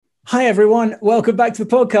Hi, everyone. Welcome back to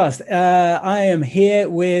the podcast. I am here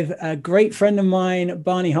with a great friend of mine,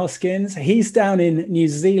 Barney Hoskins. He's down in New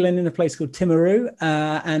Zealand in a place called Timaru,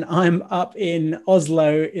 and I'm up in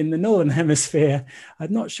Oslo in the Northern Hemisphere.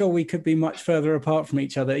 I'm not sure we could be much further apart from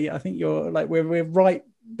each other. I think we're right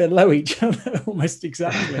below each other almost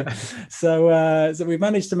exactly. So we've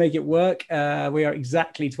managed to make it work. We are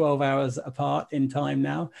exactly 12 hours apart in time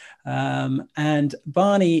now. And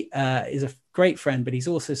Barney is a great friend, but he's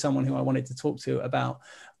also someone who I wanted to talk to about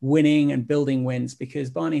winning and building wins, because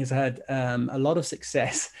Barney has had a lot of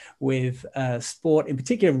success with sport, in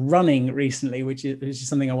particular running recently, which is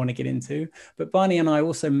something I want to get into. But Barney and I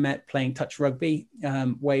also met playing touch rugby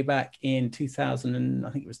way back in 2000, and I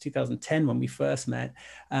think it was 2010 when we first met,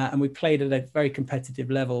 and we played at a very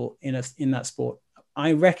competitive level in that sport.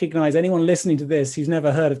 I recognize anyone listening to this who's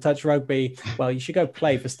never heard of touch rugby. Well, you should go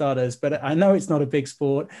play for starters, but I know it's not a big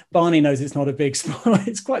sport. Barney knows it's not a big sport.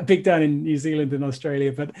 It's quite big down in New Zealand and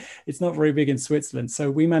Australia, but it's not very big in Switzerland. So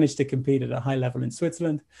we managed to compete at a high level in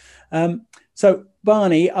Switzerland. So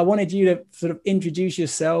Barney, I wanted you to sort of introduce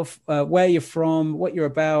yourself, where you're from, what you're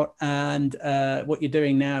about, and what you're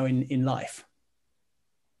doing now in life.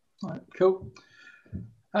 All right, cool.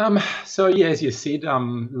 So yeah, as you said,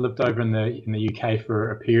 lived over in the UK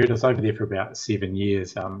for a period. I was over there for about 7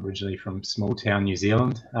 years. Originally from small town New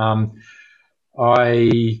Zealand.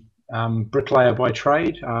 I bricklayer by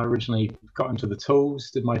trade. Originally got into the tools,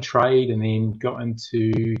 did my trade, and then got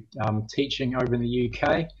into teaching over in the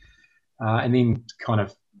UK, and then kind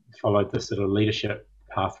of followed this sort of leadership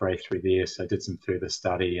pathway through there. So I did some further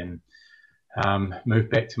study and moved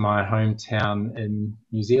back to my hometown in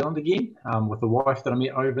New Zealand again with a wife that I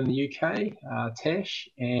met over in the UK, Tash,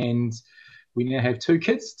 and we now have 2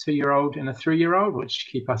 kids, 2-year-old and a 3-year-old, which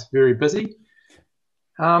keep us very busy.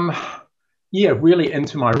 Yeah, really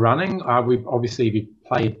into my running. We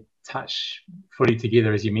played touch footy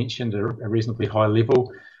together, as you mentioned, at a reasonably high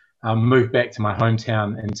level. Moved back to my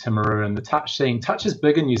hometown in Timaru, and the touch scene. Touch is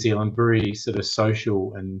big in New Zealand, very sort of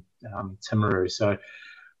social in Timaru. So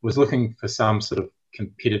was looking for some sort of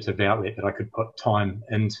competitive outlet that I could put time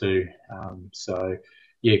into. So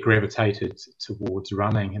yeah, gravitated towards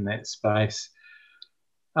running in that space.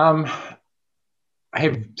 I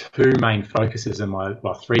have 3 main focuses in my life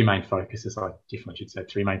at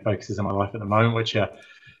the moment, which are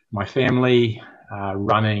my family,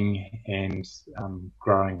 running, and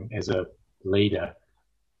growing as a leader.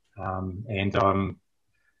 And I'm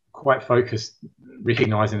quite focused,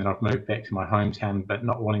 recognizing that I've moved back to my hometown, but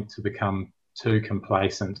not wanting to become too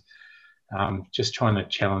complacent. Just trying to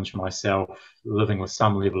challenge myself, living with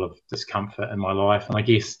some level of discomfort in my life. And I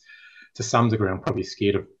guess to some degree, I'm probably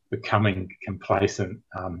scared of becoming complacent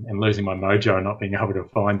and losing my mojo and not being able to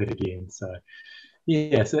find it again. So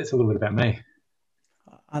yeah, so that's a little bit about me.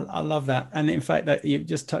 I love that. And in fact, that you've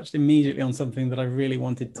just touched immediately on something that I really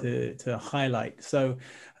wanted to highlight. So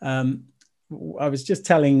I was just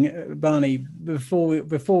telling Barney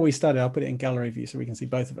before we started, I'll put it in gallery view so we can see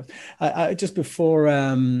both of us. Just before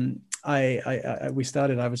we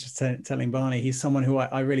started, I was just telling Barney, he's someone who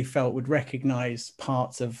I really felt would recognize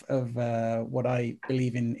parts of what I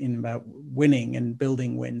believe in about winning and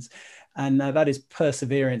building wins. And that is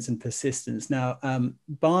perseverance and persistence. Now,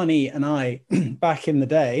 Barney and I, back in the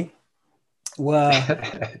day, were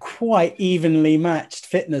quite evenly matched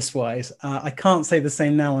fitness-wise. I can't say the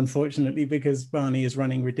same now, unfortunately, because Barney is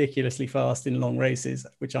running ridiculously fast in long races,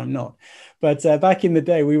 which I'm not. But back in the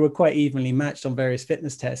day, we were quite evenly matched on various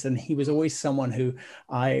fitness tests, and he was always someone who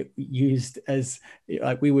I used as,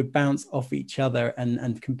 like, we would bounce off each other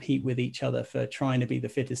and compete with each other for trying to be the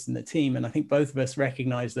fittest in the team. And I think both of us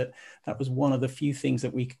recognized that that was one of the few things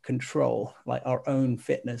that we could control, like our own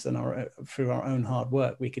fitness, and through our own hard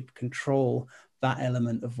work, we could control that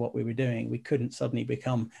element of what we were doing. We couldn't suddenly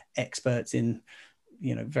become experts in,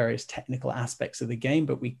 various technical aspects of the game,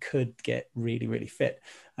 but we could get really, really fit.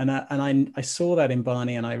 And I saw that in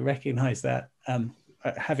Barney, and I recognized that,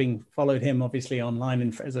 having followed him obviously online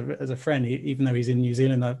and as a friend, even though he's in New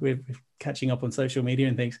Zealand, we're catching up on social media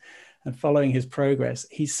and things, and following his progress.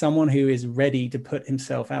 He's someone who is ready to put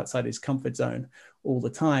himself outside his comfort zone all the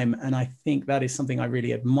time. And I think that is something I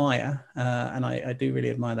really admire. And I do really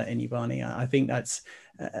admire that in you, Barney. I think that's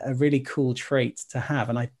a really cool trait to have.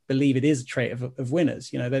 And I believe it is a trait of winners.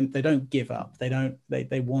 They don't give up.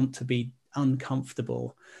 They want to be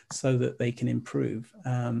uncomfortable so that they can improve.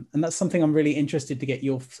 And that's something I'm really interested to get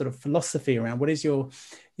your sort of philosophy around. What is your,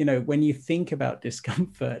 when you think about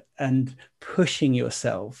discomfort and pushing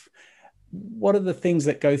yourself, what are the things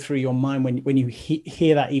that go through your mind when you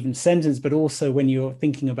hear that even sentence, but also when you're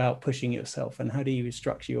thinking about pushing yourself, and how do you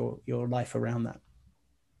structure your life around that?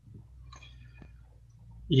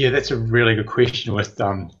 Yeah, that's a really good question with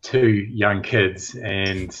two young kids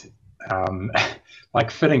and like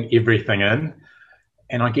fitting everything in.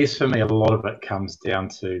 And I guess for me, a lot of it comes down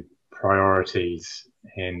to priorities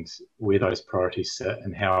and where those priorities sit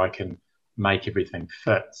and how I can make everything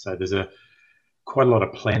fit. So there's quite a lot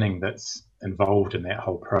of planning that's involved in that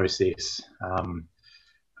whole process. I'm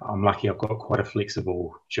lucky I've got quite a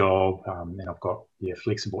flexible job, and I've got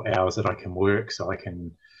flexible hours that I can work, so I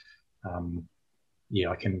can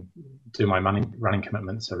I can do my running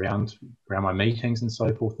commitments around my meetings and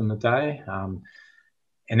so forth in the day.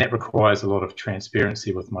 And that requires a lot of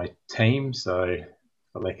transparency with my team. So,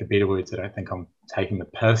 for lack of better words, I don't think I'm taking the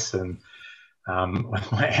piss and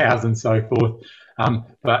with my hours and so forth.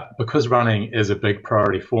 But because running is a big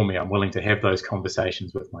priority for me, I'm willing to have those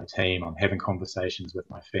conversations with my team. I'm having conversations with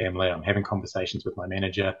my family. I'm having conversations with my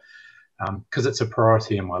manager because it's a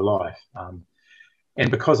priority in my life. And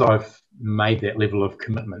because I've made that level of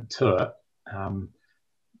commitment to it,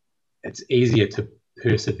 it's easier to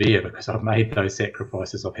persevere because I've made those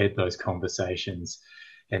sacrifices, I've had those conversations,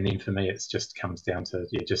 and then for me it just comes down to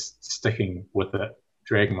just sticking with it,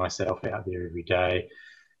 dragging myself out there every day,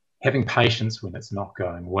 having patience when it's not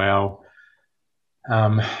going well,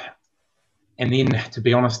 and then, to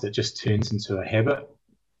be honest, it just turns into a habit,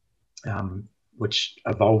 which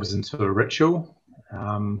evolves into a ritual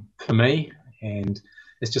for me, and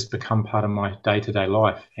it's just become part of my day-to-day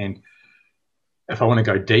life. And if I want to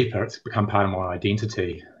go deeper, it's become part of my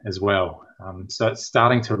identity as well. So it's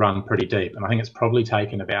starting to run pretty deep. And I think it's probably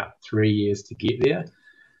taken about 3 years to get there.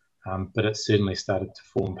 But it's certainly started to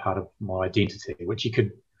form part of my identity, which you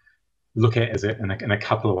could look at as in a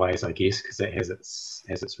couple of ways, I guess, because it has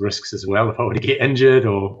its risks as well if I were to get injured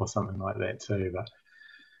or something like that too. But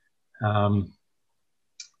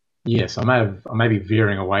yes, I may be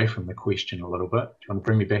veering away from the question a little bit. Do you want to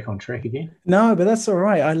bring me back on track again? No, but that's all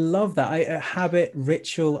right. I love that. Habit,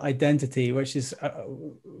 ritual, identity, which is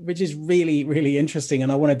really, really interesting.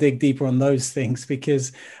 And I want to dig deeper on those things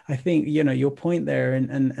because I think, your point there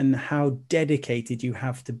and how dedicated you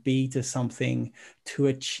have to be to something to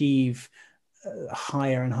achieve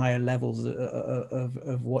higher and higher levels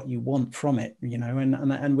of what you want from it,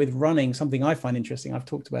 and with running, something I find interesting, I've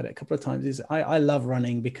talked about it a couple of times, is I love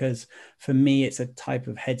running because for me it's a type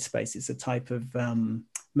of headspace, it's a type of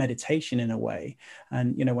meditation in a way.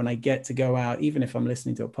 And when I get to go out, even if I'm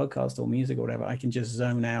listening to a podcast or music or whatever, I can just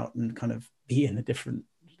zone out and kind of be in a different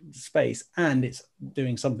space, and it's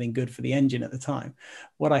doing something good for the engine at the time.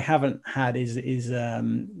 What I haven't had is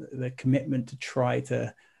the commitment to try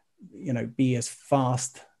to be as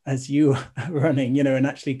fast as you are running, and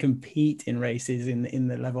actually compete in races in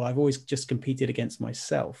the level. I've always just competed against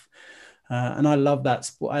myself. And I love that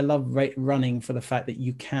sport. I love running for the fact that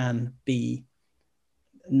you can be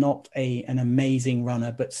not an amazing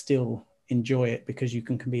runner, but still enjoy it because you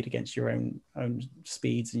can compete against your own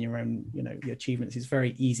speeds and your own, your achievements. It's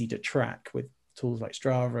very easy to track with tools like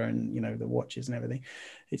Strava and, the watches and everything.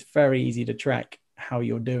 It's very easy to track how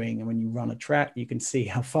you're doing, and when you run a track you can see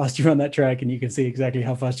how fast you run that track, and you can see exactly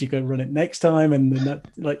how fast you can run it next time, and then that,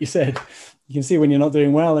 like you said, you can see when you're not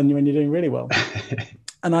doing well and when you're doing really well.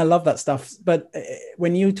 And I love that stuff. But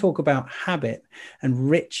when you talk about habit and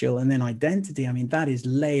ritual and then identity, I mean, that is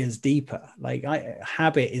layers deeper. Like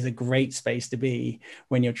habit is a great space to be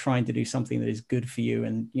when you're trying to do something that is good for you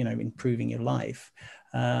and, improving your life.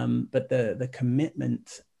 But the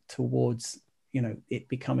commitment towards, it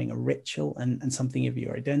becoming a ritual and something of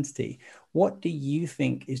your identity. What do you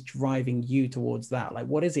think is driving you towards that? Like,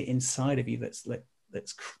 what is it inside of you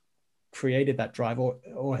that's created that drive,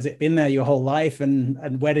 or has it been there your whole life?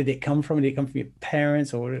 And where did it come from? Did it come from your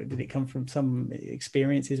parents, or did it come from some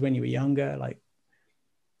experiences when you were younger? I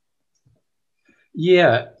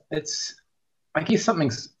guess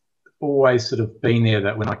something's always sort of been there,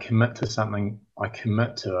 that when I commit to something, I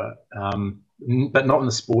commit to it, but not in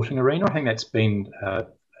the sporting arena. I think that's been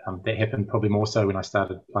that happened probably more so when I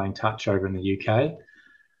started playing touch over in the UK.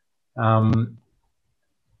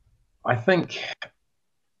 I think,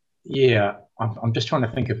 I'm just trying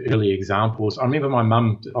to think of early examples. I remember my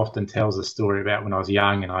mum often tells a story about when I was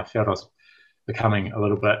young and I felt I was becoming a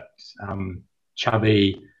little bit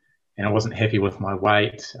chubby and I wasn't happy with my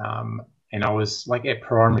weight. And I was like at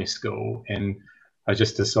primary school, and I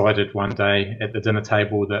just decided one day at the dinner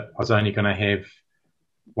table that I was only going to have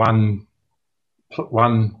one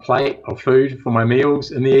plate of food for my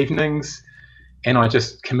meals in the evenings, and I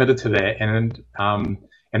just committed to that. And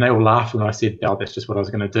they all laughed when I said, "Oh, that's just what I was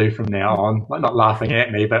going to do from now on." Like, not laughing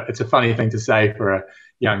at me, but it's a funny thing to say for a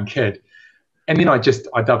young kid. and then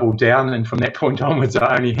I doubled down, and from that point onwards,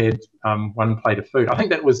 I only had one plate of food. I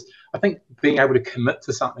think being able to commit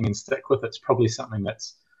to something and stick with it's probably something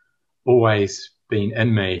that's always been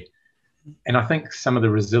in me. And I think some of the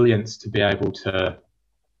resilience to be able to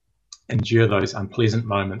endure those unpleasant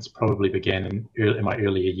moments probably began in my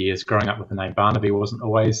earlier years. Growing up with the name Barnaby wasn't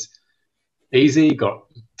always easy, got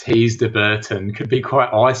teased a bit and could be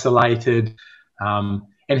quite isolated,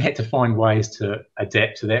 and had to find ways to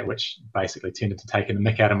adapt to that, which basically tended to take a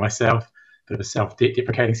mick out of myself, a bit of a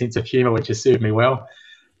self-deprecating sense of humour, which has served me well.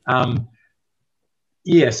 So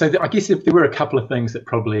I guess there were a couple of things that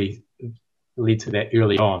probably led to that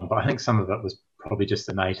early on, but I think some of it was probably just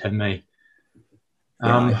innate in me.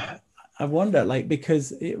 I wonder, like,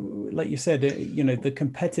 because like you said, the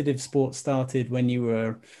competitive sport started when you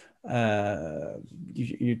were when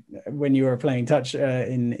you were playing touch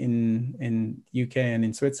in UK and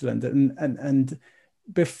in Switzerland, and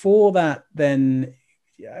before that, then,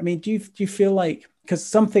 I mean, do you feel like, because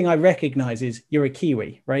something I recognize is you're a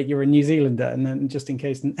Kiwi, right? You're a New Zealander. And then, just in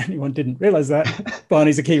case anyone didn't realize that,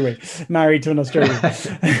 Barney's a Kiwi, married to an Australian.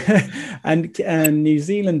 and New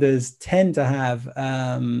Zealanders tend to have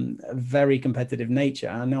a very competitive nature.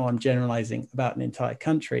 I know I'm generalizing about an entire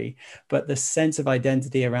country, but the sense of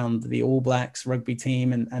identity around the All Blacks rugby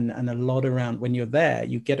team and a lot around, when you're there,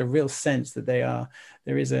 you get a real sense that there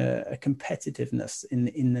is a competitiveness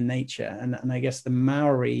in the nature. And I guess the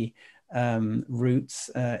Maori roots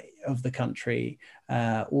of the country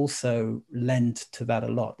also lend to that a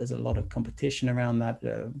lot. There's a lot of competition around that.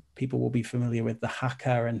 People will be familiar with the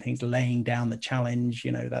haka and things, laying down the challenge.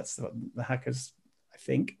 That's what the haka's, I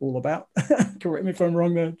think, all about. Correct me if I'm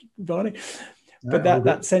wrong there, Barney. But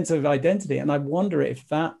that sense of identity, and I wonder if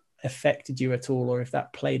that affected you at all, or if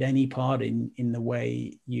that played any part in the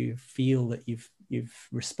way you feel that you've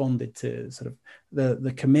responded to sort of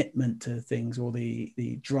the commitment to things, or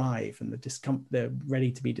the drive and the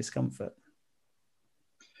ready to be discomfort.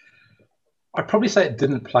 I'd probably say it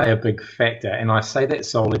didn't play a big factor, and I say that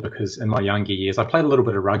solely because in my younger years I played a little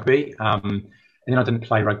bit of rugby, and then I didn't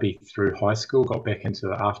play rugby through high school. Got back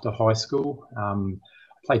into it after high school. I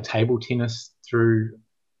played table tennis through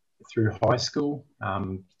high school,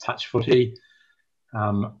 touch footy.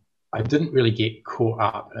 I didn't really get caught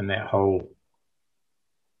up in that whole,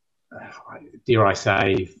 dare I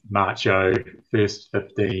say, macho first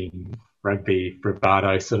 15 rugby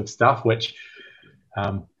bravado sort of stuff, which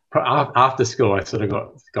after school I sort of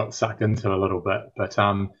got sucked into a little bit. But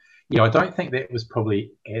I don't think that was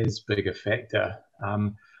probably as big a factor.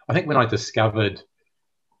 I think when I discovered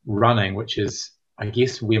running, which is, I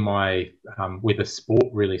guess, where the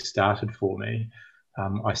sport really started for me,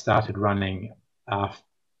 I started running after.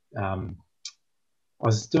 I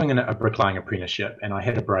was doing a bricklaying apprenticeship, and I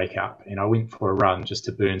had a breakup, and I went for a run just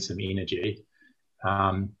to burn some energy.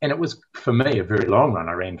 And it was, for me, a very long run.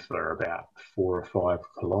 I ran for about 4 or 5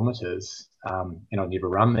 kilometres, and I'd never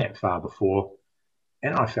run that far before.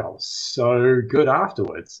 And I felt so good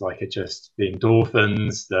afterwards. Like, the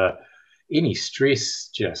endorphins, any stress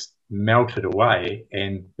just melted away,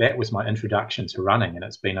 and that was my introduction to running. And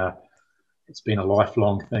it's been a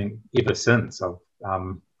lifelong thing ever since.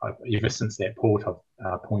 Ever since that point,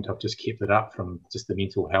 I've just kept it up, from just the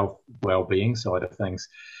mental health well-being side of things.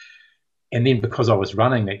 And then, because I was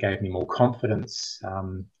running, that gave me more confidence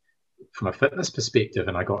from a fitness perspective,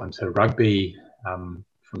 and I got into rugby from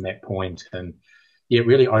that point, and it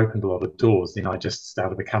really opened a lot of doors. Then I just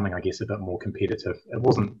started becoming, I guess, a bit more competitive. It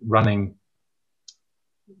wasn't running.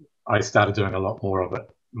 I started doing a lot more of it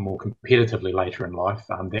more competitively later in life.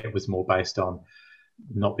 That was more based on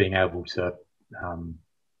not being able to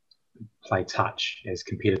play touch as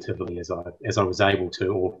competitively as I was able to,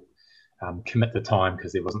 or commit the time,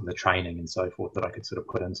 because there wasn't the training and so forth that I could sort of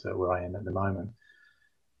put into where I am at the moment.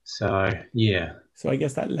 So I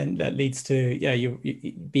guess that leads to you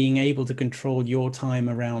being able to control your time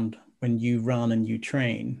around when you run and you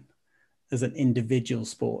train. As an individual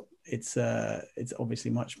sport, it's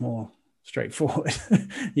obviously much more straightforward.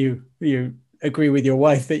 you agree with your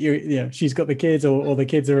wife that she's got the kids, or the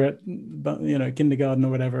kids are at kindergarten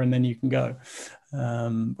or whatever, and then you can go.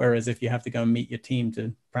 Whereas if you have to go and meet your team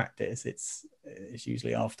to practice, it's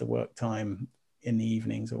usually after work time in the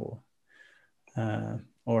evenings or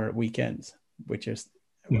at weekends, which is,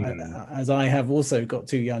 as I have also got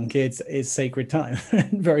 2 young kids, is sacred time.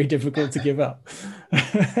 Very difficult to give up.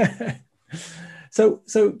 So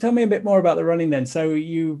tell me a bit more about the running then. So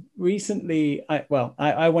you recently,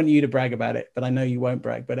 I want you to brag about it, but I know you won't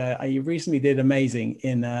brag, but you recently did amazing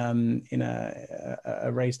in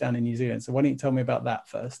a race down in New Zealand. So why don't you tell me about that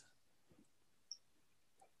first?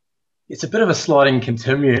 It's a bit of a sliding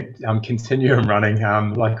continuum running.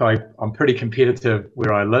 I'm pretty competitive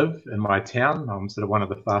where I live in my town. I'm sort of one of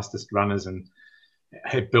the fastest runners and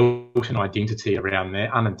have built an identity around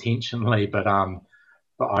that unintentionally, but I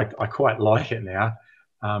quite like it now.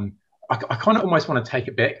 I kind of almost want to take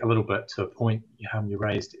it back a little bit to a point you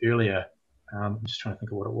raised earlier. I'm just trying to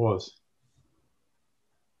think of what it was.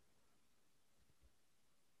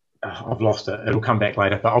 I've lost it. It'll come back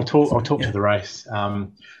later, but I'll talk to the race.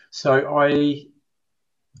 So I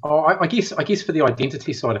guess for the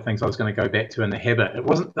identity side of things, I was going to go back to in the habit. It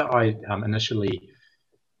wasn't that I initially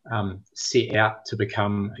set out to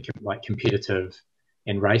become like competitive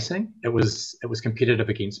in racing. It was competitive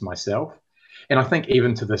against myself, and I think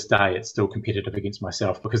even to this day, it's still competitive against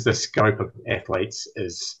myself because the scope of athletes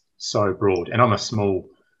is so broad, and I'm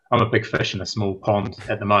a big fish in a small pond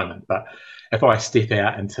at the moment. But if I step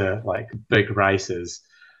out into like big races,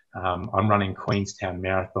 I'm running Queenstown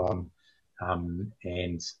Marathon,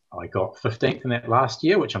 and I got 15th in that last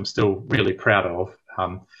year, which I'm still really proud of.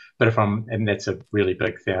 But and that's a really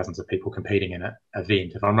big, thousands of people competing in it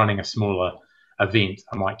event. If I'm running a smaller event,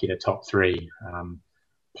 I might get a top 3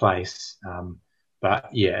 place. But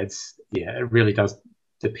it really does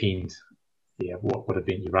depend, what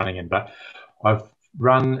event you're running in. But I've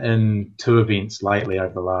run in 2 events lately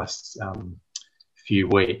over the last few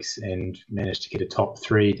weeks and managed to get a top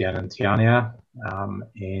 3 down in Te Anau,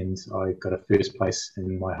 and I got a first place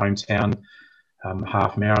in my hometown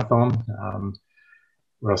half marathon,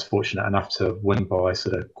 where I was fortunate enough to win by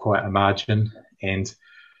sort of quite a margin. And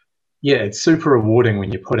it's super rewarding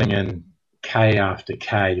when you're putting in K after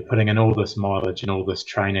K, you're putting in all this mileage and all this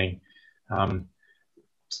training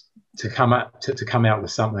to come out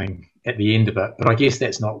with something at the end of it. But I guess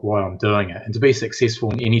that's not why I'm doing it. And to be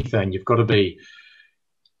successful in anything, you've got to be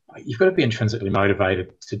intrinsically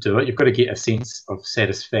motivated to do it. You've got to get a sense of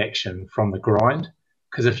satisfaction from the grind,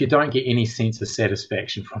 because if you don't get any sense of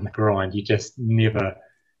satisfaction from the grind, you're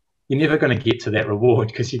never going to get to that reward,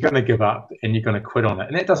 because you're going to give up and you're going to quit on it.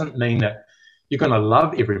 And that doesn't mean that you're going to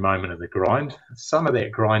love every moment of the grind. Some of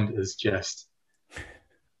that grind is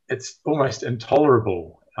it's almost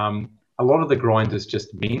intolerable. A lot of the grind is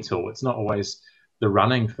just mental. It's not always the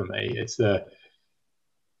running for me. It's not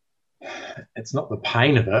the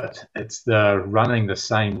pain of it. It's the running the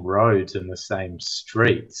same roads and the same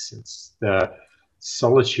streets. It's the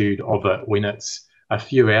solitude of it. When it's a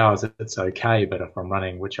few hours, it's okay. But if I'm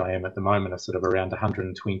running, which I am at the moment, sort of around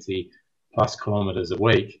 120 plus kilometers a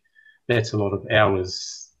week, that's a lot of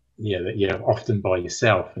hours, that you're often by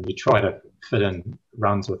yourself, and you try to fit in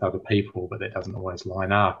runs with other people, but that doesn't always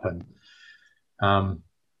line up. And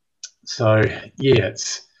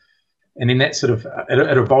and then that sort of,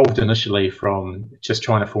 it evolved initially from just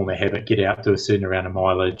trying to form a habit, get out, do a certain amount of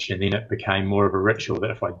mileage, and then it became more of a ritual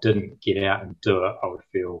that if I didn't get out and do it, I'd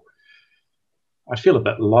feel a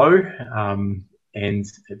bit low, and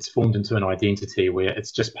it's formed into an identity where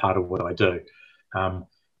it's just part of what I do.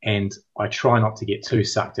 And I try not to get too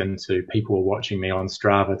sucked into people are watching me on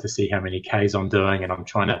Strava to see how many Ks I'm doing, and I'm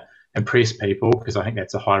trying to impress people, because I think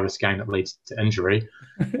that's a high-risk game that leads to injury.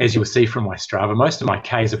 As you'll see from my Strava, most of my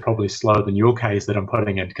Ks are probably slower than your Ks that I'm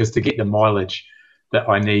putting in, because to get the mileage that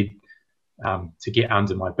I need to get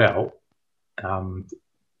under my belt,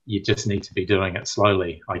 you just need to be doing it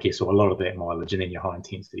slowly, I guess, or a lot of that mileage, and then your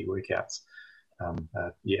high-intensity workouts.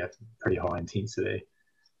 Pretty high intensity.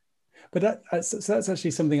 But so that's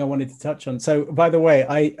actually something I wanted to touch on. So, by the way,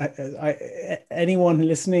 I anyone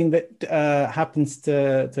listening that happens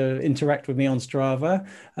to interact with me on Strava,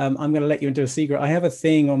 I'm going to let you into a secret. I have a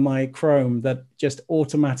thing on my Chrome that just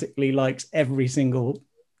automatically likes every single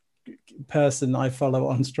person I follow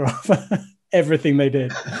on Strava, everything they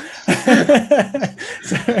did.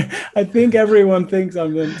 So I think everyone thinks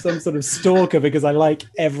I'm some sort of stalker because I like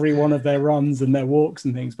every one of their runs and their walks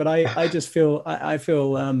and things. But I just feel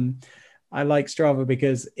I like Strava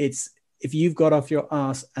because if you've got off your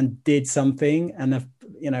ass and did something, and if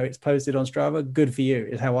it's posted on Strava, good for you,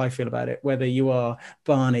 is how I feel about it. Whether you are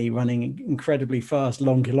Barney running incredibly fast,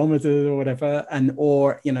 long kilometers or whatever,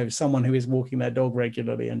 or someone who is walking their dog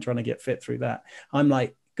regularly and trying to get fit through that, I'm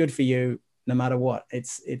like, good for you. No matter what, it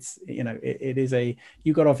is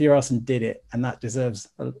you got off your ass and did it, and that deserves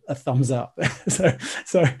a thumbs up.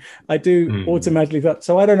 so I do automatically that.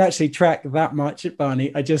 So I don't actually track that much at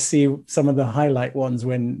Barney. I just see some of the highlight ones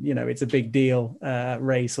when it's a big deal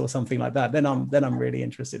race or something like that. Then I'm really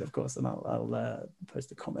interested, of course, and I'll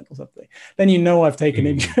post a comment or something. Then I've taken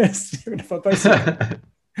interest even if I post it.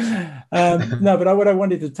 No, but what I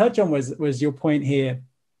wanted to touch on was your point here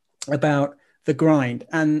about the grind.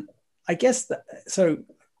 And I guess so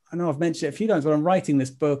I know I've mentioned it a few times, but I'm writing this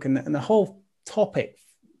book, and the whole topic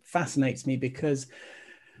fascinates me because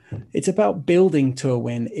it's about building to a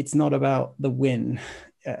win. It's not about the win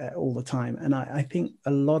all the time. And I think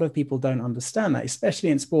a lot of people don't understand that, especially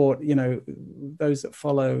in sport. You know, those that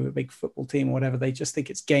follow a big football team or whatever, they just think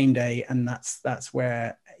it's game day, and that's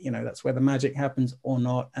where, you know, that's where the magic happens or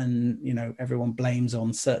not. And, you know, everyone blames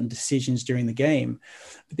on certain decisions during the game.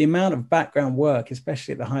 But the amount of background work,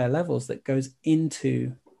 especially at the higher levels, that goes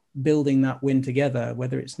into building that win together,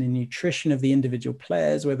 whether it's the nutrition of the individual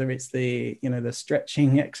players, whether it's the, you know, the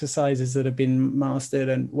stretching exercises that have been mastered,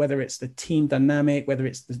 and whether it's the team dynamic, whether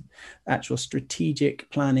it's the actual strategic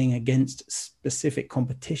planning against specific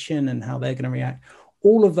competition and how they're going to react.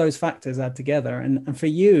 All of those factors add together. And for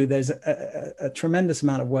you, there's a tremendous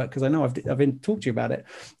amount of work, because I know I've been talking to you about it,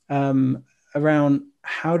 around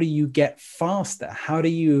how do you get faster? How do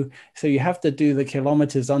you, so you have to do the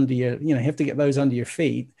kilometers under your, you know, you have to get those under your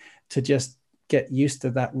feet to just get used to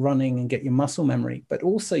that running and get your muscle memory, but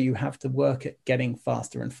also you have to work at getting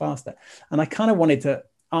faster and faster. And I kind of wanted to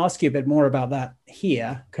ask you a bit more about that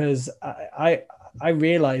here, because I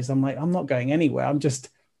realized I'm not going anywhere. I'm just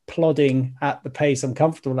plodding at the pace I'm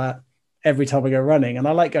comfortable at every time I go running. And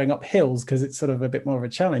I like going up hills because it's sort of a bit more of a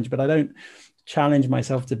challenge, but I don't challenge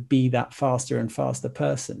myself to be that faster and faster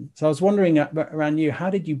person. So I was wondering around you,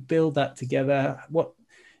 how did you build that together? What,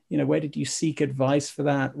 you know, where did you seek advice for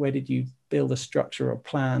that? Where did you build a structure or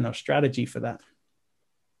plan or strategy for that?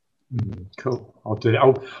 Cool. I'll do that.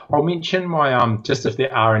 I'll mention my just if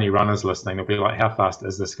there are any runners listening, they'll be like, how fast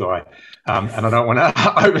is this guy? And I don't want to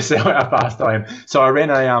oversell how fast I am. So I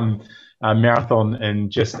ran a marathon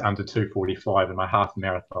in just under 2:45, and my half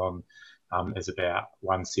marathon is about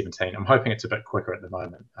 1:17. I'm hoping it's a bit quicker at the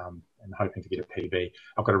moment, and hoping to get a PB.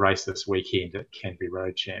 I've got a race this weekend at Canterbury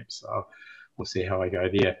Road Champs, so we'll see how I go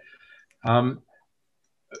there.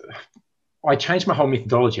 I changed my whole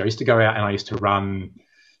methodology. I used to go out and I used to run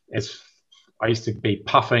I used to be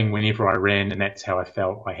puffing whenever I ran, and that's how I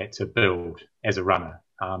felt I had to build as a runner.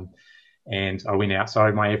 And I went out,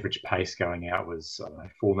 so my average pace going out was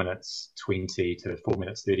 4 minutes 20 to 4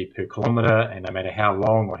 minutes 30 per kilometre, and no matter how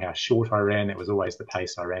long or how short I ran, it was always the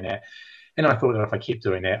pace I ran at. And I thought that if I kept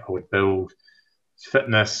doing that, I would build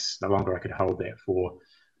fitness the longer I could hold that for.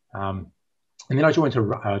 And then I joined a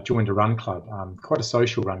run club, quite a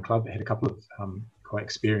social run club. It had a couple of quite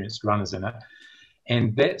experienced runners in it.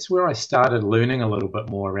 And that's where I started learning a little bit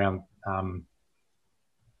more around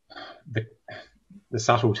the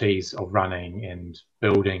subtleties of running and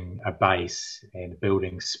building a base and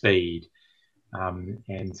building speed,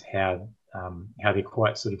 and how they're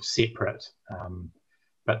quite sort of separate,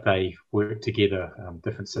 but they work together,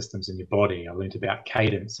 different systems in your body. I learned about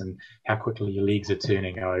cadence and how quickly your legs are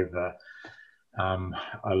turning over.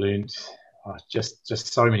 I learned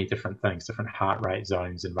just so many different things, different heart rate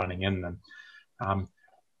zones and running in them.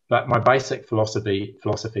 But my basic philosophy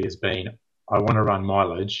has been, I want to run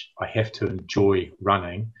mileage. I have to enjoy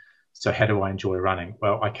running. So how do I enjoy running?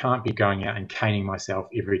 Well, I can't be going out and caning myself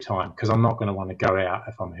every time, because I'm not going to want to go out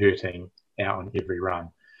if I'm hurting out on every run.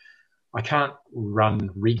 I can't run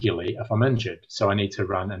regularly if I'm injured. So I need to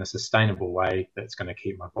run in a sustainable way that's going to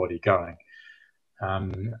keep my body going.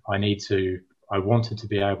 I wanted to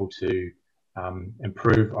be able to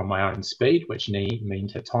improve on my own speed, which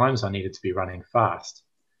means at times I needed to be running fast.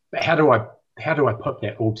 But how do I put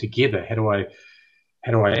that all together? How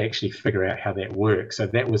do I actually figure out how that works? So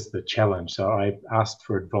that was the challenge. So I asked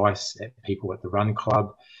for advice at people at the Run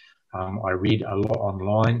Club. I read a lot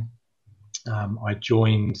online. I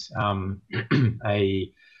joined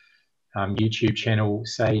a YouTube channel,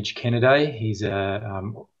 Sage Kennedy. He's a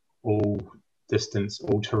all-distance,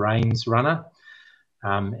 all-terrains runner.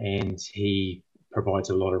 And he provides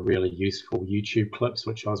a lot of really useful YouTube clips,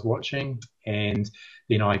 which I was watching. And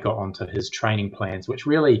then I got onto his training plans, which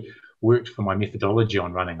really worked for my methodology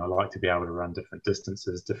on running. I like to be able to run different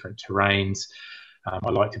distances, different terrains. I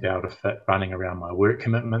like to be able to fit running around my work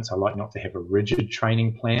commitments. I like not to have a rigid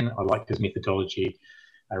training plan. I like his methodology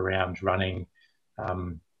around running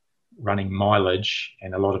mileage,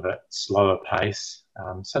 and a lot of it slower pace.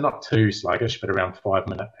 So not too sluggish, but around 5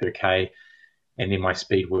 minutes per K. And then my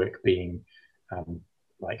speed work being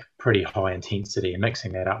like pretty high intensity, and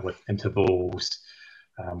mixing that up with intervals,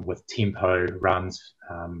 with tempo runs,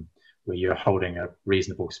 where you're holding a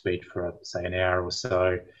reasonable speed for, say, an hour or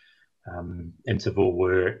so, interval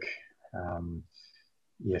work,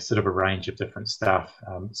 sort of a range of different stuff.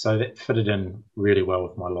 So that fitted in really well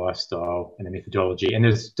with my lifestyle and the methodology. And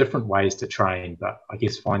there's different ways to train, but I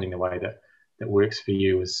guess finding the way that works for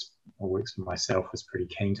you or works for myself was pretty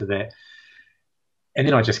keen to that. And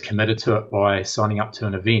then I just committed to it by signing up to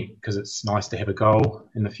an event, because it's nice to have a goal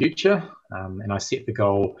in the future. And I set the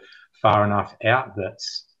goal far enough out that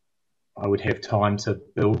I would have time to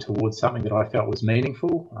build towards something that I felt was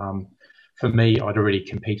meaningful. For me, I'd already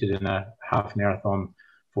competed in a half marathon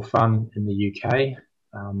for fun in the UK.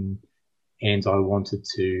 And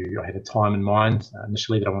I had a time in mind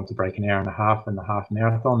initially that I wanted to break an hour and a half in the half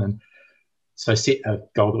marathon. And so set a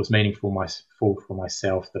goal that was meaningful for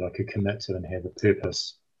myself, that I could commit to and have a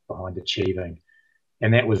purpose behind achieving.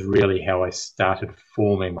 And that was really how I started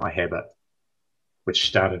forming my habit, which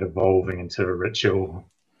started evolving into a ritual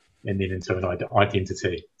and then into an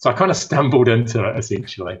identity. So I kind of stumbled into it,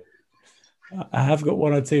 essentially. I have got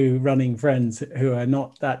one or two running friends who are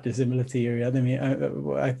not that dissimilar to you. I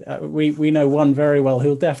mean, we know one very well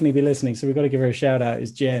who'll definitely be listening, so we've got to give her a shout out.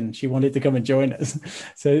 Is Jen? She wanted to come and join us.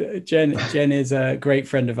 So Jen is a great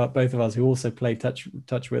friend of both of us, who also played touch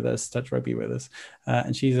rugby with us,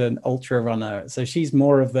 and she's an ultra runner. So she's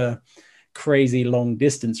more of the crazy long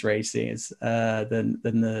distance races than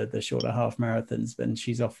the shorter half marathons, and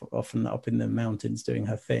she's often up in the mountains doing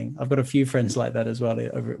her thing. I've got a few friends like that as well.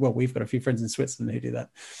 We've got a few friends in Switzerland who do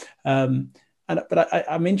that. But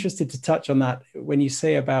I'm interested to touch on that when you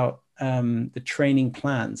say about the training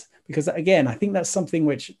plans, because again, I think that's something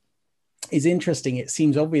which is interesting. It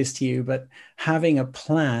seems obvious to you, but having a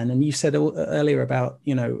plan, and you said earlier about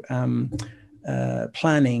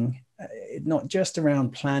planning, not just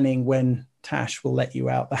around planning when Tash will let you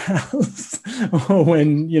out the house or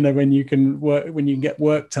when you can work, when you get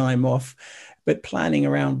work time off, but planning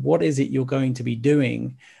around what is it you're going to be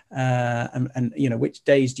doing, and which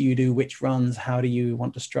days do you do which runs, how do you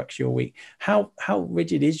want to structure your week, how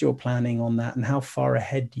rigid is your planning on that, and how far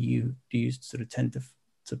ahead do you sort of tend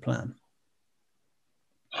to plan?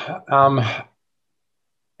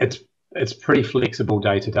 It's pretty flexible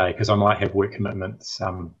day to day, because I might have work commitments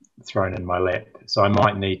thrown in my lap. So I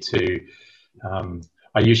might need to,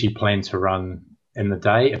 I usually plan to run in the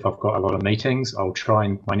day. If I've got a lot of meetings,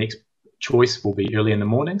 my next choice will be early in the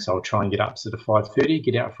morning. So I'll try and get up sort of 5:30,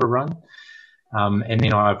 get out for a run. And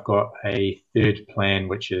then I've got a third plan,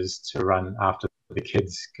 which is to run after the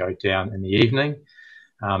kids go down in the evening.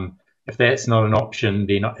 If that's not an option,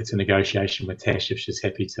 then it's a negotiation with Tash if she's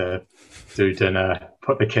happy to do dinner,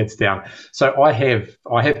 put the kids down. So I have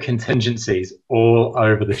contingencies all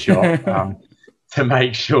over the shop to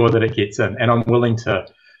make sure that it gets in. And I'm willing to.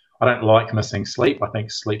 I don't like missing sleep. I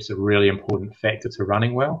think sleep's a really important factor to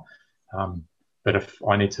running well. But if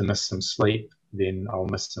I need to miss some sleep, then I'll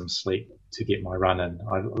miss some sleep to get my run in.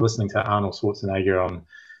 I'm listening to Arnold Schwarzenegger on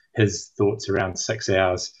his thoughts around 6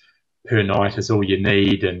 hours per night is all you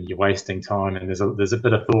need, and you're wasting time. And there's a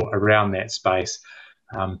bit of thought around that space.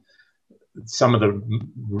 Some of the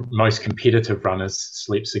most competitive runners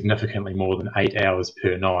sleep significantly more than 8 hours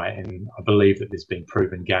per night, and I believe that there's been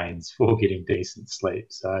proven gains for getting decent sleep.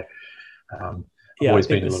 So I've always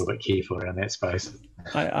been a little bit careful around that space.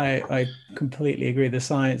 I completely agree. The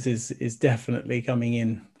science is definitely coming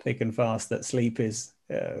in thick and fast that sleep is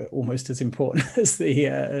almost as important as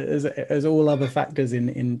as all other factors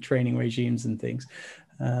in training regimes and things.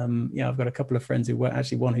 I've got a couple of friends who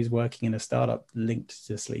actually one who's working in a startup linked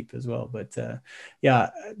to sleep as well. But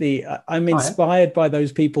I'm inspired by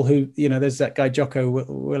those people who, there's that guy Jocko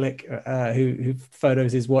Willink who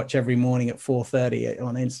photos his watch every morning at 4:30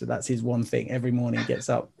 on Insta. That's his one thing. Every morning he gets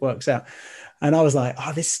up, works out. And I was like,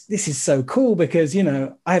 this is so cool, because,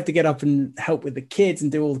 I have to get up and help with the kids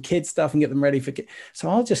and do all the kids stuff and get them ready for kids. So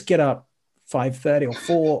I'll just get up 5:30 or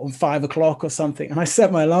 4 or 5 o'clock or something. And I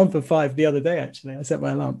set my alarm for 5 the other day, actually. I set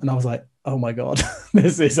my alarm and I was like, oh my God,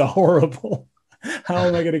 this is horrible. How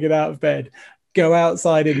am I going to get out of bed, go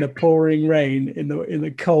outside in the pouring rain, in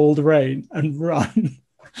the cold rain, and run?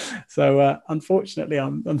 So unfortunately,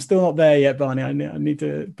 I'm still not there yet, Barney. I need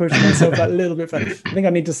to push myself a little bit further. I think I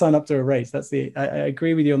need to sign up to a race. I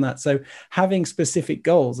agree with you on that. So having specific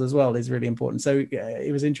goals as well is really important. So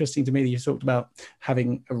it was interesting to me that you talked about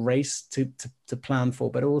having a race to plan for,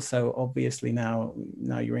 but also obviously now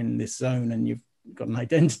you're in this zone and you've got an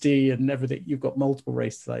identity and everything. You've got multiple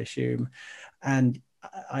races, I assume, and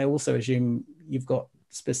I also assume you've got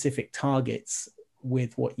specific targets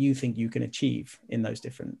with what you think you can achieve in those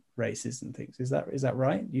different races and things. Is that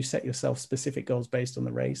right? You set yourself specific goals based on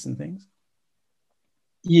the race and things?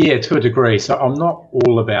 Yeah, to a degree. So I'm not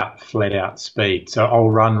all about flat out speed. So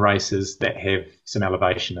I'll run races that have some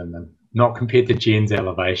elevation in them, not compared to Jen's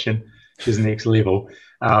elevation, which is next level.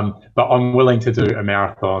 But I'm willing to do a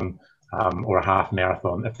marathon or a half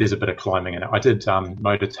marathon if there's a bit of climbing in it. I did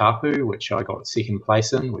Mototapu, which I got second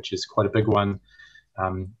place in, which is quite a big one,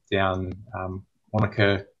 down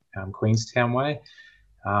Wanaka Queenstown way.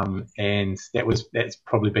 And that's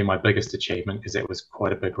probably been my biggest achievement, because that was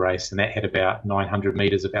quite a big race, and that had about 900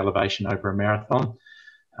 meters of elevation over a marathon,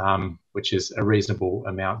 which is a reasonable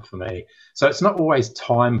amount for me. So it's not always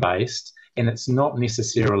time-based, and it's not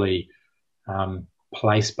necessarily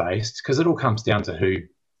place-based, because it all comes down to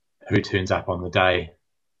who turns up on the day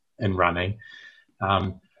in running.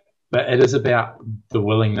 But it is about the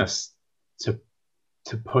willingness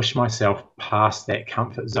to push myself past that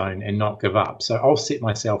comfort zone and not give up. So I'll set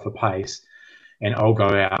myself a pace, and I'll go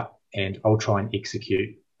out and I'll try and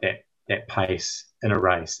execute that pace in a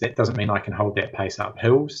race. That doesn't mean I can hold that pace up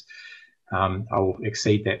hills. I'll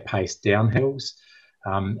exceed that pace down hills.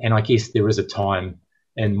 And I guess there is a time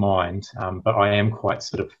in mind, but I am quite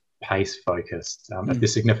sort of pace focused. If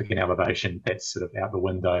there's significant elevation, that's sort of out the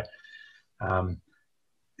window.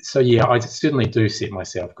 So yeah, I certainly do set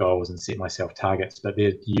myself goals and set myself targets, but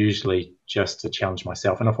they're usually just to challenge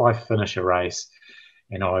myself. And if I finish a race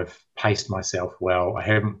and I've paced myself well, I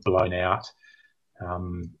haven't blown out,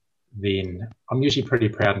 then I'm usually pretty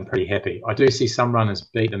proud and pretty happy. I do see some runners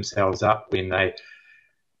beat themselves up when they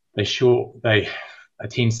are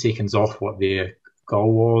 10 seconds off what their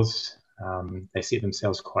goal was. They set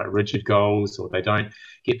themselves quite rigid goals, or they don't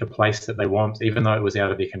get the place that they want, even though it was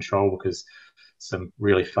out of their control because some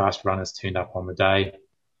really fast runners turned up on the day.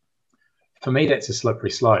 For me, that's a slippery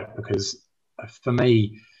slope, because for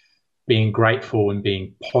me, being grateful and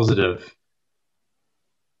being positive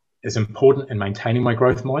is important in maintaining my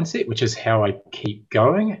growth mindset, which is how I keep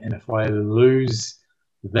going. And if I lose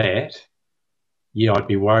that, yeah, I'd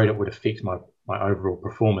be worried it would affect my overall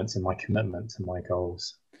performance and my commitment to my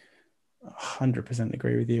goals. 100%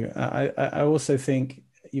 agree with you. I also think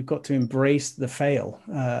you've got to embrace the fail.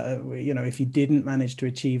 If you didn't manage to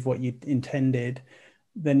achieve what you intended,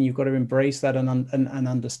 then you've got to embrace that and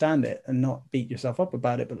understand it, and not beat yourself up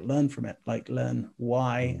about it, but learn from it. Like, learn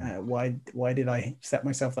why did I set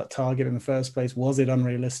myself that target in the first place? Was it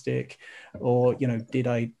unrealistic? Or, did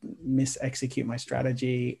I execute my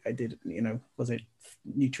strategy? Was it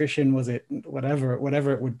nutrition? Was it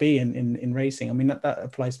whatever it would be in racing? I mean, that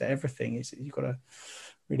applies to everything. You've got to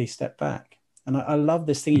really step back. And I love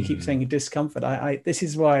this thing you keep saying, discomfort. This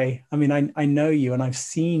is why, I know you, and I've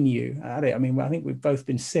seen you at it. I think we've both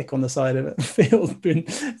been sick on the side of the field, been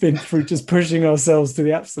through just pushing ourselves to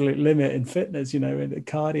the absolute limit in fitness, in the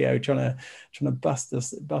cardio, trying to bust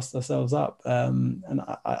ourselves up. And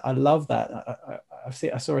I love that.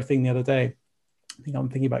 I saw a thing the other day. I think I'm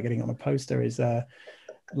thinking about getting on a poster, is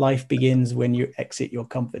life begins when you exit your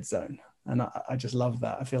comfort zone. And I just love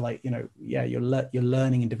that. I feel like, you're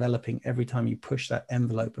learning and developing every time you push that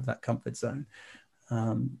envelope of that comfort zone.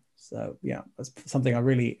 So yeah, that's something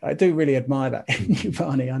I do really admire that in you,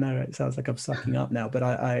 Barney. I know it sounds like I'm sucking up now, but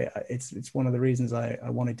it's one of the reasons I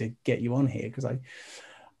wanted to get you on here, because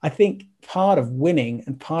I think part of winning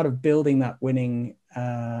and part of building that winning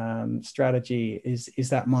strategy is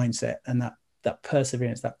that mindset and that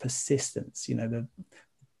perseverance, that persistence,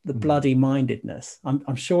 the bloody mindedness.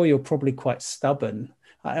 I'm sure you're probably quite stubborn.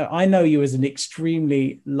 I know you as an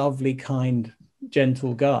extremely lovely, kind,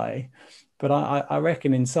 gentle guy, but I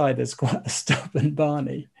reckon inside there's quite a stubborn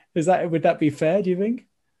Barney. Would that be fair, do you think?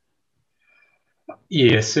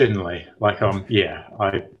 Yeah, certainly.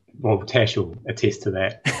 Tash will attest to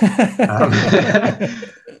that.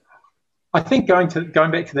 I think going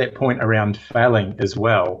back to that point around failing as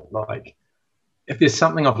well, like, if there's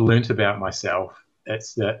something I've learnt about myself,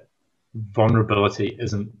 it's that vulnerability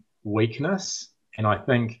isn't weakness. And I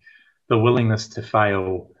think the willingness to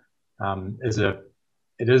fail is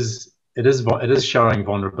showing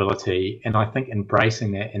vulnerability. And I think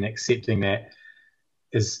embracing that and accepting that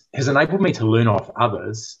has enabled me to learn off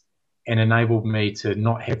others, and enabled me to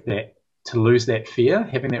not have that, to lose that fear.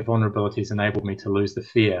 Having that vulnerability has enabled me to lose the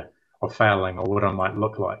fear of failing or what I might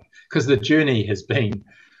look like. Because the journey has been,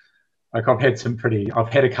 like, I've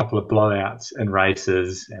had a couple of blowouts in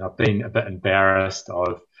races, and I've been a bit embarrassed.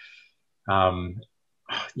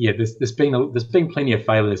 There's been plenty of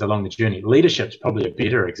failures along the journey. Leadership's probably a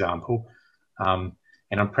better example. And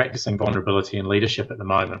I'm practicing vulnerability in leadership at the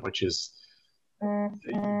moment, which has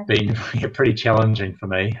been pretty challenging for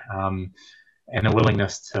me. And a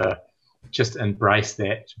willingness to just embrace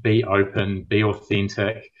that, be open, be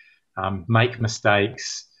authentic, make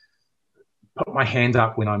mistakes, put my hand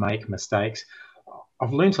up when I make mistakes.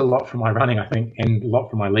 I've learned a lot from my running, I think, and a lot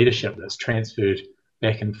from my leadership that's transferred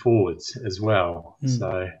back and forwards as well.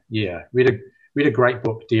 So yeah, read a great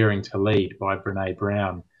book, Daring to Lead, by Brene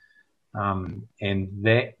Brown, and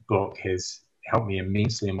that book has helped me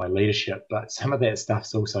immensely in my leadership, but some of that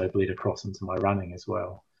stuff's also bled across into my running as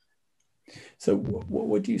well. So what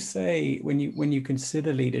would you say when you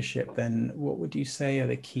consider leadership, then what would you say are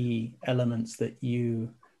the key elements that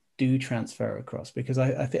you do transfer across? Because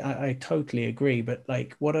I think I totally agree, but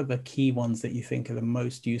like, what are the key ones that you think are the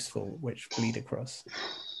most useful, which bleed across?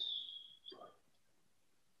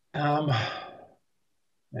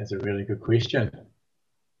 That's a really good question.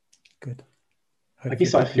 Good. I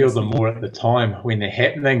guess I feel them more at the time when they're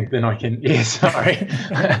happening than I can. Yeah, sorry.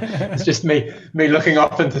 It's just me looking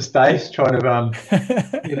off into space, trying to.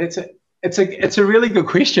 Yeah, it's a really good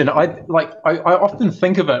question. I often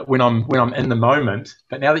think of it when I'm in the moment,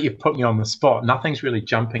 but now that you've put me on the spot, nothing's really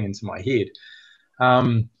jumping into my head.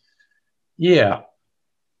 Yeah,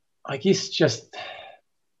 I guess just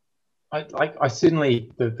I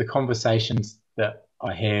certainly the conversations that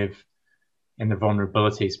I have and the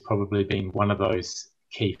vulnerability has probably been one of those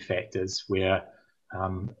key factors where,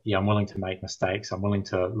 I'm willing to make mistakes. I'm willing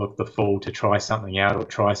to look the fool to try something out or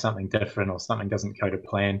try something different, or something doesn't go to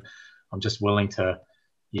plan. I'm just willing to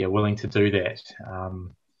do that.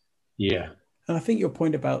 And I think your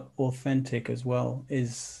point about authentic as well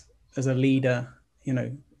is, as a leader,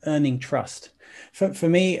 earning trust. For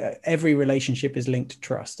me, every relationship is linked to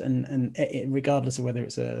trust, and regardless of whether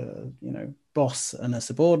it's a boss and a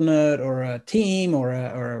subordinate, or a team, or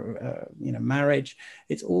a marriage,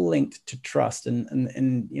 it's all linked to trust.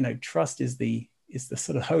 And trust is the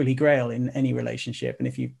sort of holy grail in any relationship. And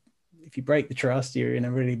if you break the trust, you're in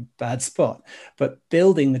a really bad spot. But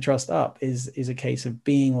building the trust up is a case of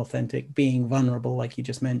being authentic, being vulnerable, like you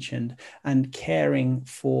just mentioned, and caring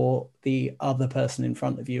for the other person in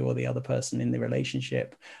front of you, or the other person in the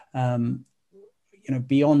relationship,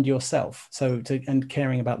 beyond yourself. And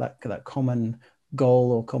caring about that common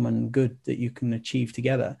goal or common good that you can achieve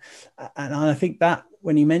together. And I think that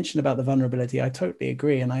when you mentioned about the vulnerability, I totally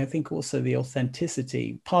agree. And I think also the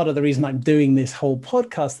authenticity, part of the reason I'm doing this whole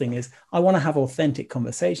podcast thing is I want to have authentic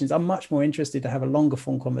conversations. I'm much more interested to have a longer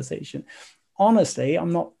form conversation. Honestly,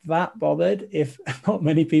 I'm not that bothered if not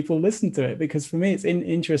many people listen to it, because for me, it's an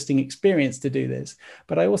interesting experience to do this.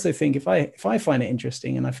 But I also think if I find it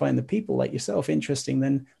interesting, and I find the people like yourself interesting,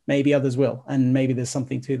 then maybe others will, and maybe there's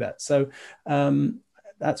something to that. So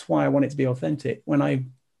that's why I want it to be authentic. When I've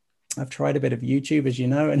tried a bit of YouTube, as you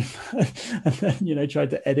know, and then,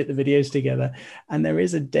 tried to edit the videos together. And there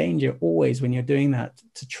is a danger always when you're doing that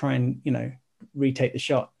to try and, retake the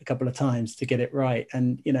shot a couple of times to get it right,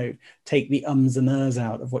 and, take the ums and ers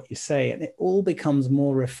out of what you say. And it all becomes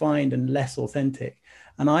more refined and less authentic.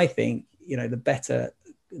 And I think,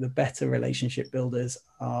 the better relationship builders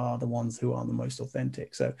are the ones who are the most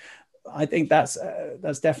authentic. So I think that's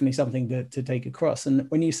definitely something to take across. And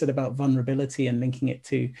when you said about vulnerability and linking it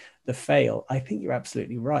to the fail, I think you're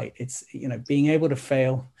absolutely right. It's, being able to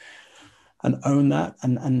fail and own that,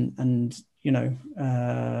 and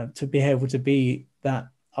to be able to be that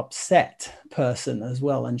upset person as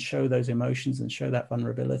well, and show those emotions and show that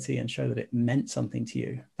vulnerability and show that it meant something to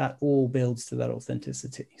you. That all builds to that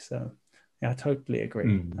authenticity. So yeah, I totally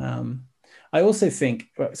agree. I also think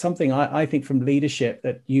something I think from leadership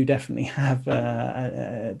that you definitely have,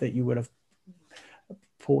 that you would have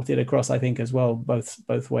ported across, I think, as well,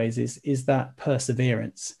 both ways, is that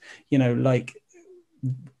perseverance, like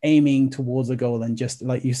aiming towards a goal. And just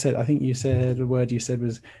like you said, I think you said the word you said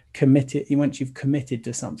was committed. Once you've committed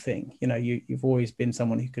to something, you've always been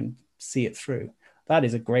someone who can see it through. That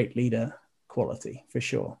is a great leader quality for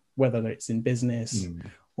sure, whether it's in business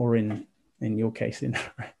or in your case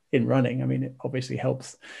in running. I mean, it obviously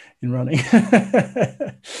helps in running.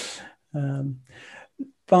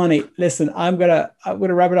 Barney, listen, I'm gonna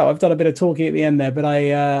wrap it up. I've done a bit of talking at the end there, but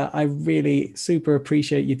I really super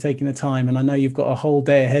appreciate you taking the time. And I know you've got a whole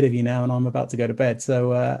day ahead of you now, and I'm about to go to bed,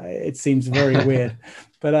 so it seems very weird.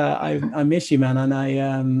 But I miss you, man, and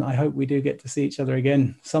I hope we do get to see each other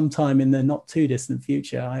again sometime in the not too distant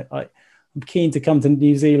future. I'm keen to come to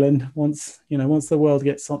New Zealand once the world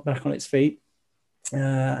gets back on its feet.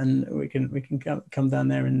 And we can come down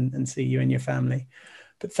there and see you and your family.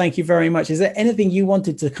 But thank you very much. Is there anything you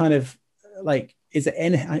wanted to kind of like, is there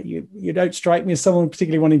any, you don't strike me as someone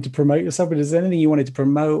particularly wanting to promote yourself, but is there anything you wanted to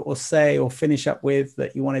promote or say or finish up with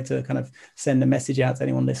that you wanted to kind of send a message out to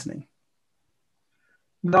anyone listening?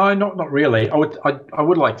 No, not really. I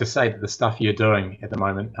would like to say that the stuff you're doing at the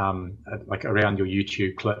moment, like around your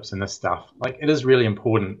YouTube clips and this stuff, like it is really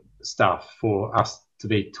important stuff for us to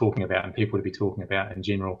be talking about and people to be talking about in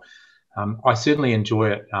general. I certainly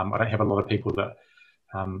enjoy it. I don't have a lot of people that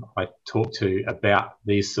I talk to about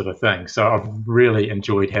these sort of things. So I've really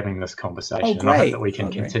enjoyed having this conversation. Oh, great. And I hope that we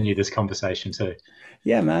can continue this conversation too.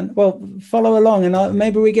 Yeah, man. Well, follow along and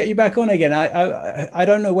maybe we get you back on again. I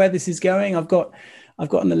don't know where this is going. I've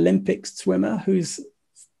got an Olympic swimmer who's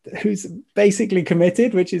basically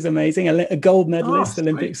committed, which is amazing. A gold medalist,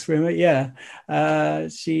 Olympic swimmer. Yeah.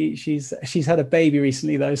 She's had a baby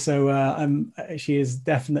recently though. So she is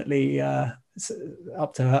definitely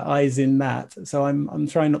up to her eyes in that. So I'm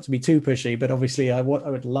trying not to be too pushy, but obviously I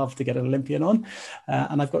would love to get an Olympian on.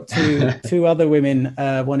 And I've got two other women,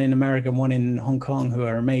 one in America and one in Hong Kong, who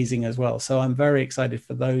are amazing as well. So I'm very excited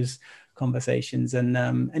for those conversations. And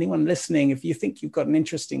anyone listening, if you think you've got an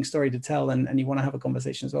interesting story to tell and you want to have a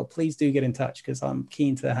conversation as well, please do get in touch, because I'm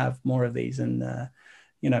keen to have more of these. And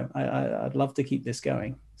I'd love to keep this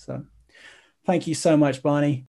going. So thank you so much, Barney.